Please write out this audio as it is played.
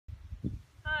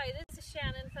Hi, this is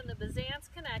Shannon from the Bizan's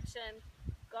Connection,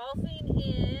 golfing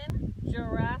in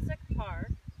Jurassic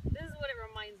Park. This is what it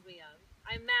reminds me of.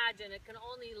 I imagine it can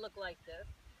only look like this.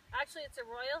 Actually, it's a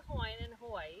Royal Hawaiian in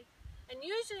Hawaii. And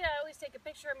usually I always take a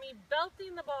picture of me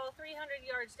belting the ball 300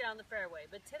 yards down the fairway.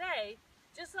 But today,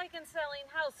 just like in selling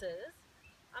houses,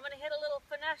 I'm going to hit a little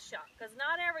finesse shot because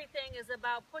not everything is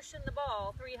about pushing the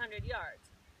ball 300 yards.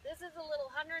 This is a little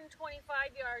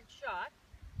 125-yard shot.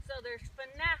 So there's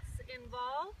finesse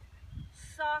involved,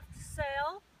 soft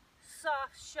sail,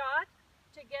 soft shot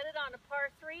to get it on a par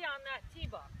 3 on that tee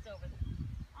box over there,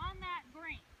 on that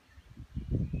green.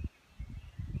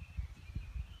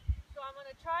 So I'm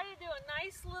going to try to do a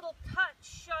nice little touch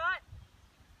shot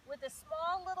with a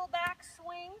small little back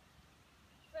swing,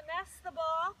 finesse the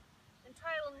ball, and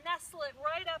try to nestle it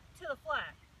right up to the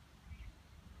flag.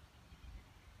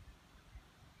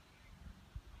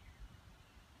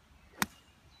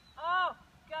 Oh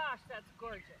gosh, that's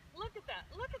gorgeous. Look at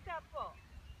that ball.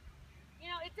 You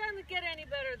know, it doesn't get any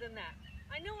better than that.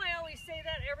 I know I always say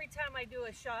that every time I do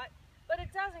a shot, but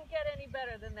it doesn't get any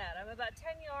better than that. I'm about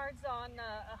 10 yards on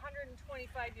a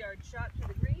 125-yard shot to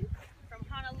the green from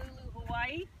Honolulu,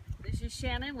 Hawaii. This is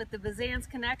Shannon with the Bizan's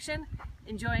Connection,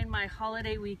 enjoying my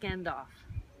holiday weekend off.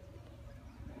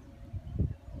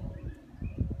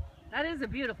 That is a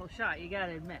beautiful shot, you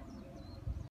gotta admit.